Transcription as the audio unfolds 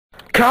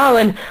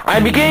Colin,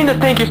 I'm beginning to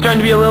think you're starting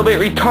to be a little bit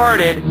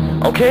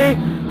retarded, okay?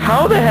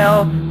 How the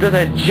hell does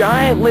a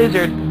giant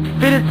lizard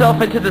fit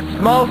itself into this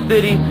small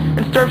city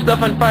and start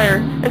stuff on fire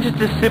and just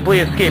to simply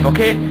escape,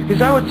 okay?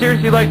 Because I would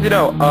seriously like to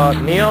know,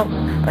 Neil?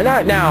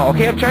 Not now,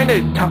 okay? I'm trying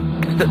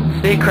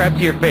to say crap to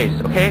your face,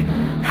 okay?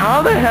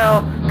 How the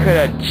hell could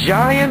a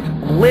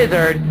giant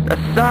lizard the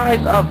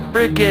size of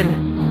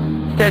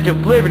frickin' Statue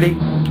of Liberty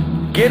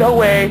get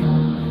away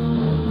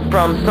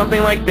from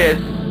something like this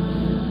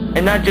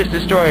and not just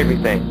destroy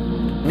everything?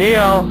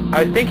 Neil,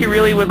 I think you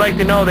really would like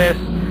to know this.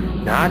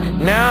 Not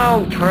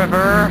now,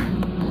 Trevor.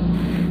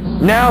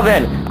 Now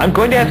then, I'm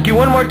going to ask you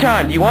one more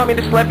time. Do you want me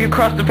to slap you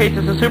across the face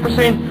as a Super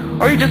Saiyan?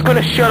 Or are you just going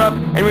to shut up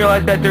and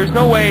realize that there's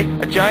no way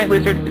a giant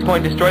lizard is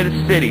going to destroy the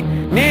city?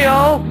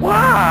 Neil,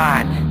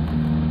 what?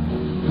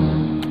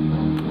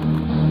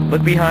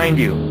 Look behind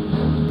you.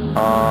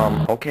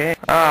 Okay.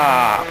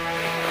 Ah,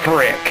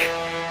 frick.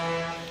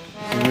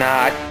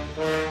 Not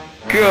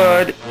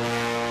good.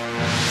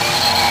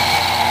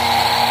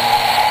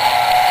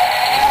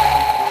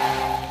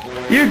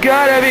 You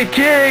gotta be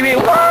kidding me!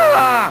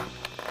 Wah!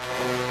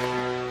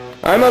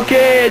 I'm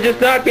okay, it just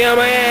knocked me on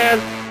my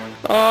ass.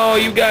 Oh,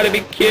 you gotta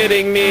be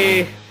kidding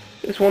me.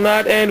 This will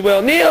not end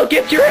well. Neil,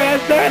 get your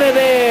ass out of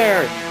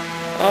there!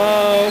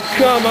 Oh,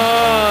 come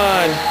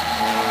on!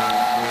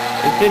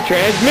 It's in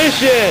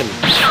transmission!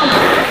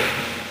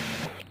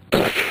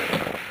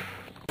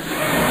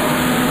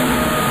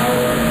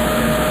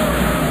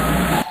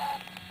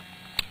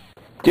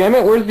 Damn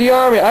it, where's the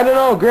army? I don't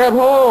know, grab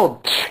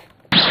hold!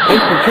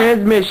 Instant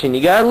transmission,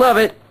 you gotta love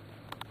it.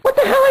 What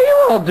the hell are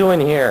you all doing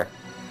here?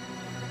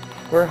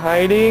 We're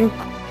hiding?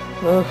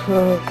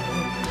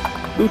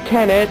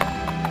 Lieutenant?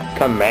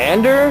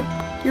 Commander?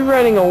 You're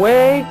running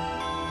away?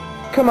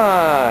 Come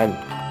on.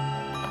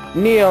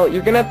 Neil,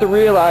 you're gonna have to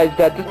realize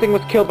that this thing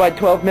was killed by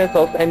 12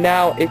 missiles, and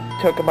now it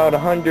took about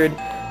 100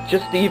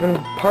 just to even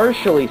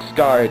partially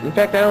scar it. In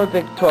fact, I don't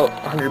think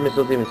 100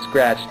 missiles even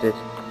scratched it.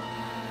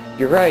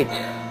 You're right.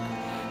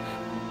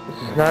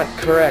 This is not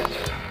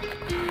correct.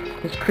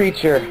 This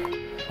creature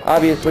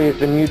obviously has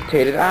been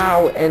mutated.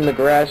 Ow! And the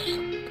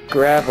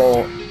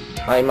gravel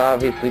I'm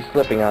obviously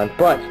slipping on.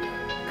 But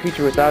the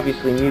creature was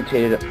obviously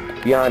mutated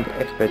beyond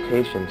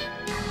expectations.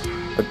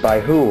 But by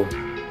who?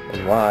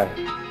 And why?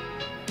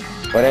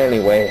 But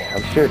anyway,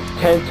 I'm sure it's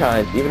 10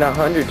 times, even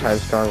 100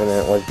 times stronger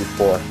than it was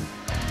before.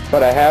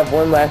 But I have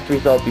one last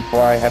result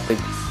before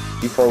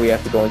we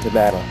have to go into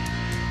battle.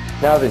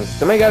 Now then,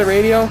 somebody got a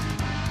radio?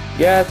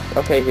 Yes?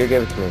 Okay, here,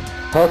 give it to me.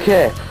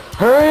 Okay.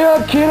 Hurry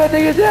up, kid, I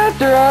think it's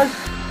after us!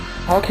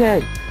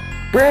 Okay.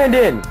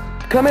 Brandon!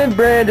 Come in,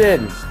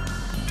 Brandon!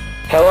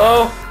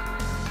 Hello?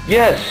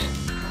 Yes.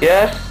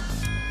 Yes?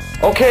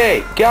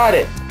 Okay, got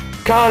it.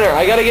 Connor,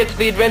 I gotta get to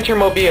the adventure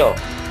mobile.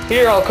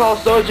 Here, I'll call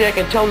Sojak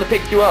and tell him to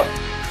pick you up.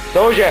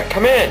 Sojak,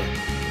 come in!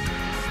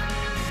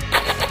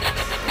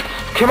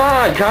 Come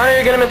on, Connor,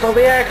 you're gonna miss all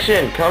the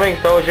action! Coming,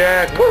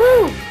 Sojak!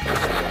 Woohoo!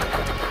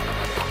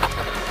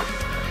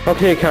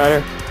 Okay,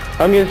 Connor.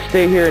 I'm gonna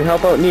stay here and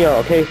help out Neil,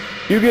 okay?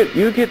 You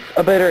get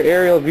a better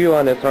aerial view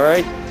on this,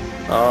 alright?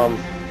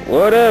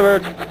 Whatever.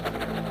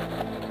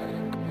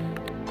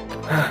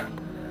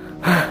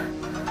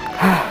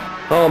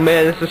 Oh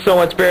man, this is so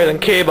much better than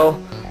cable.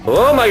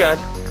 Oh my god.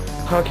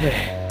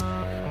 Okay.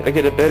 Gotta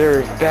get a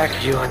better back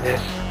view on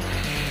this.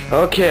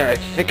 Okay, I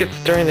think it's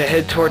starting to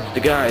head towards the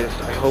guys.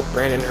 I hope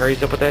Brandon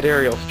hurries up with that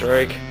aerial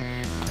strike.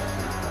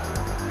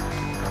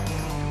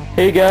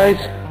 Hey guys.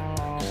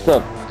 What's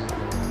up?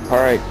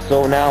 Alright,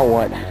 so now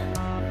what?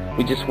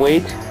 We just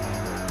wait?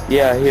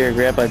 Yeah, here,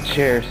 grab a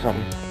chair or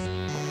something.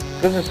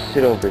 Let's just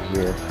sit over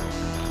here.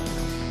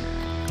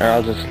 Or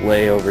I'll just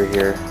lay over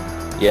here.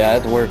 Yeah,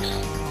 that works.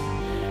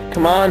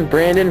 Come on,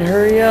 Brandon,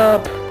 hurry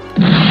up!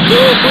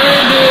 No,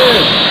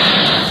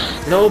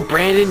 Brandon! No,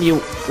 Brandon,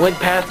 you went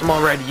past him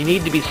already. You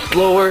need to be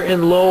slower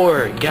and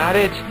lower. Got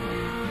it?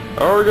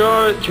 Oh,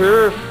 got it,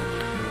 Sheriff.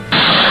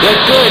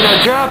 That's good,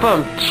 now drop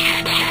him!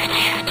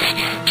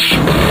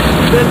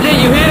 That's it,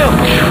 you hit him!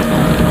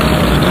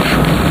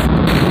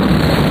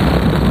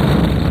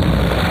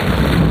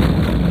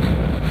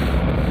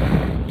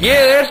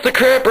 Yeah, that's the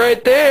crap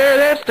right there.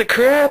 That's the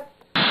crap.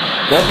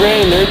 Now,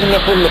 Brandon, there isn't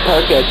enough room to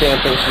park that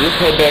damn thing, so just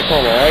head back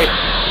home, alright?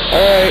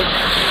 Alright.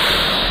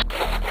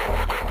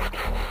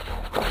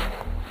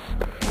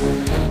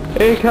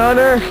 Hey,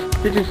 Connor.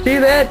 Did you see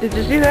that? Did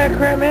you see that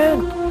crap,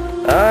 man?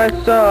 I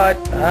saw it.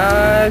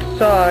 I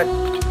saw it.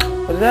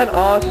 Was that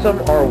awesome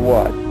or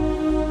what?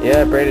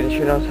 Yeah, Brandon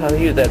sure knows how to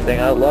use that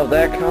thing. I love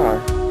that car.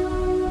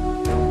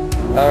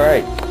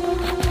 Alright.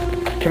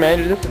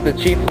 Commander, this is the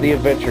chief of the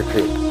adventure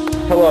crew.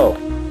 Hello.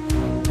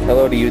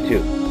 Hello to you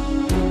too.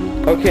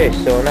 Okay,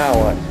 so now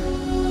what?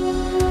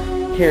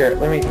 Here,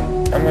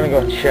 I'm gonna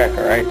go check,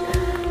 alright?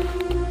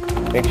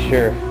 Make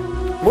sure.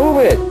 Move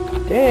it!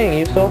 Dang,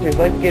 you soldiers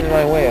like to get in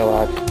my way a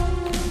lot.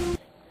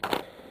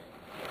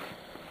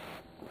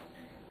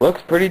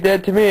 Looks pretty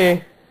dead to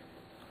me.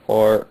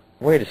 Or,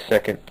 wait a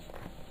second.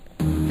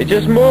 It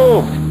just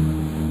moved!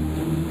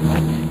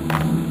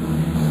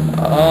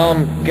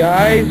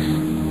 Guys?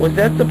 Was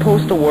that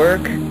supposed to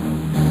work?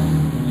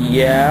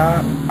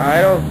 Yeah, I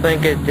don't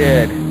think it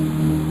did.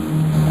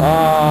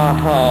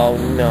 Oh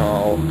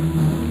no.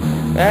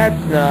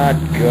 That's not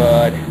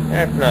good.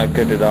 That's not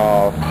good at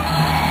all.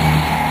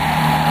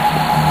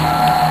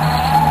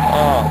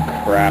 Oh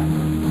crap.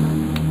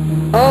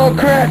 Oh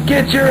crap,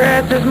 get your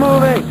asses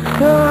moving!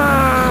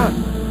 Ah!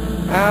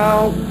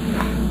 Ow.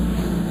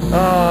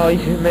 Oh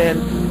man,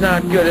 it's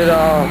not good at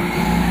all.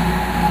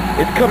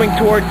 It's coming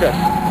towards us.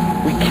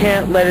 We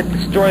can't let it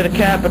destroy the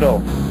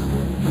capital.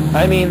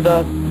 I mean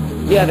the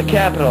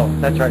capital.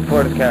 That's right,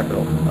 Florida's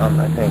capital,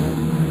 I think.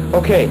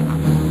 Okay,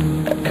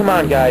 come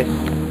on guys.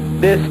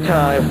 This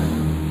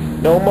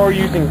time, no more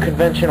using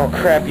conventional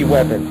crappy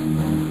weapons.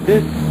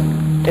 This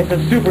is a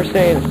Super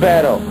Saiyan's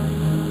battle.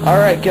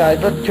 Alright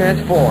guys, let's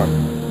transform.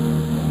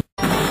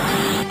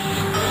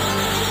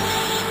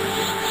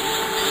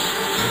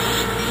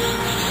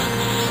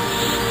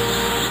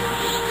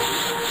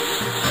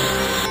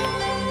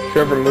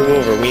 Trevor, move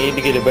over. We need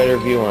to get a better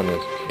view on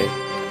this, okay?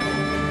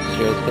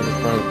 So let's get in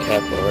front of the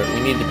capital, right?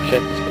 We need to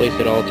protect this place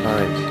at all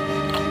times.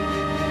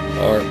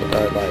 Or with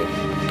our life,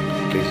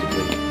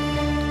 basically.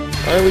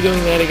 Why are we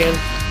doing that again?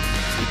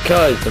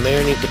 Because the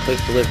mayor needs a place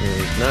to live and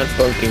he's not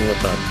bunking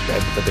with us.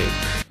 That's the base.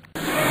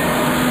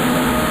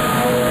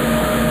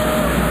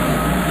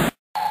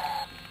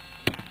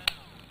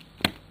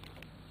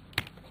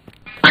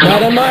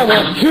 Not on my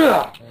one!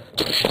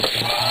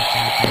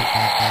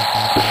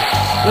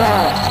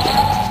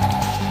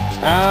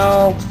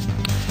 Ow!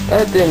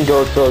 That didn't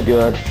go so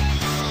good.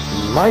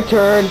 My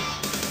turn.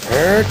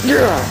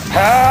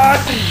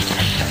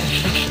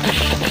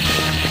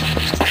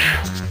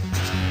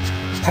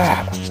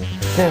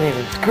 Didn't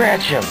even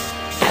scratch him.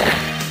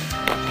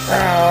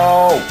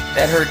 Ow!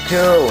 That hurt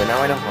too. And now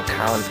I know how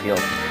Colin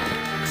feels.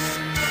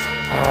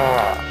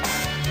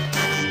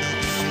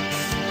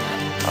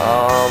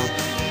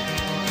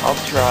 I'll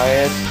try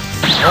it.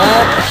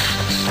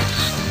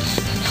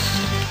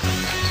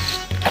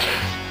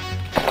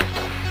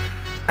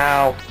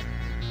 Ow.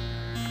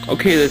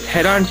 Okay, this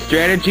head-on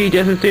strategy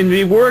doesn't seem to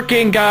be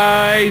working,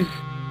 guys!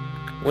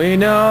 We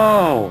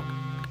know!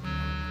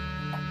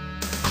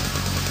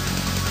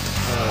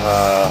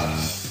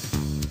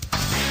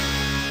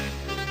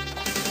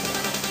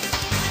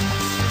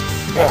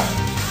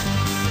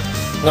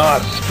 Nah,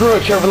 screw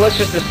it, Trevor, let's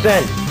just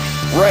descend.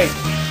 Right.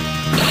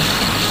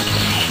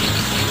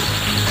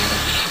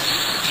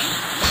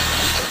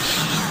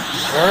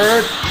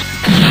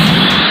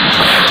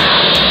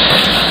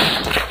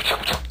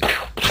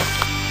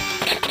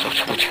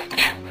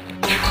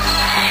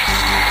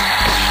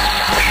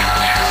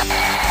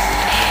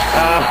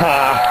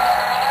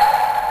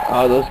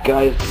 Oh, those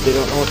guys, they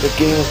don't know what they're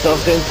getting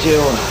themselves into.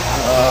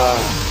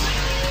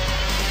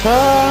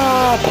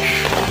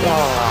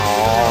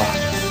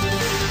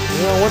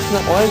 You know,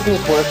 why isn't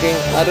this working?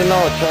 I don't know,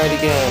 I'll try it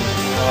again.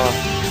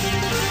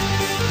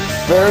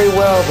 Very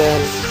well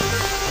then.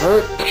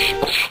 Hurt.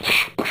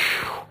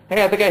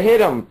 Hey, I think I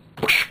hit him.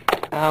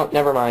 Oh,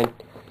 never mind.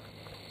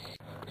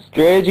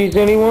 Strategies,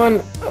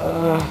 anyone?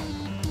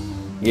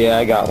 Yeah,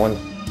 I got one.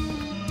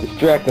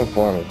 Distract them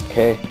for me,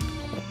 okay?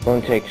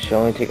 Should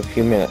only take a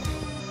few minutes.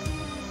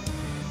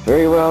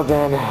 Very well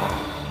then.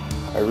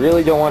 I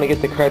really don't want to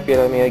get the crap out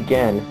of me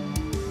again.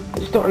 I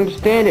just don't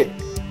understand it.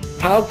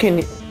 How can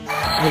his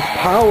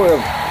power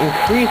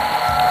increase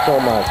so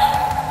much?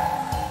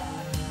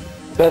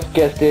 Best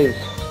guess is,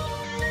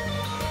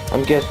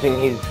 I'm guessing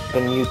he's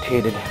been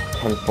mutated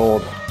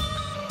tenfold.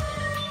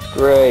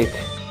 Great.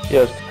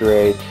 Just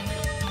great.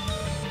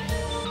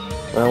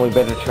 Well, we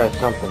better try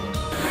something.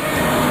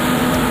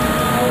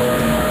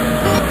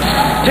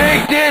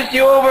 Take this,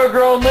 you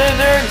overgrown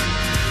lizard!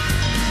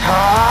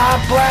 Ah,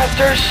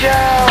 blaster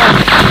shell!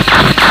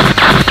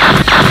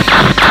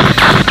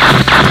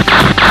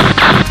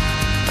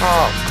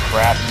 Oh,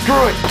 crap.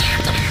 Screw it!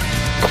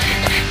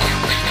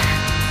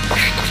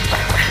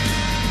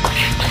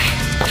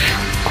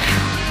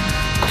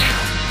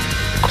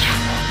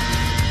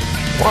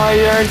 Why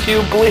aren't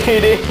you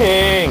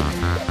bleeding?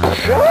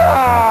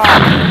 Ah!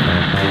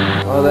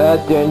 Oh,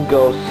 that didn't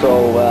go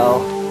so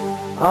well.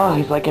 Oh,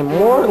 he's like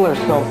immortal or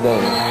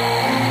something.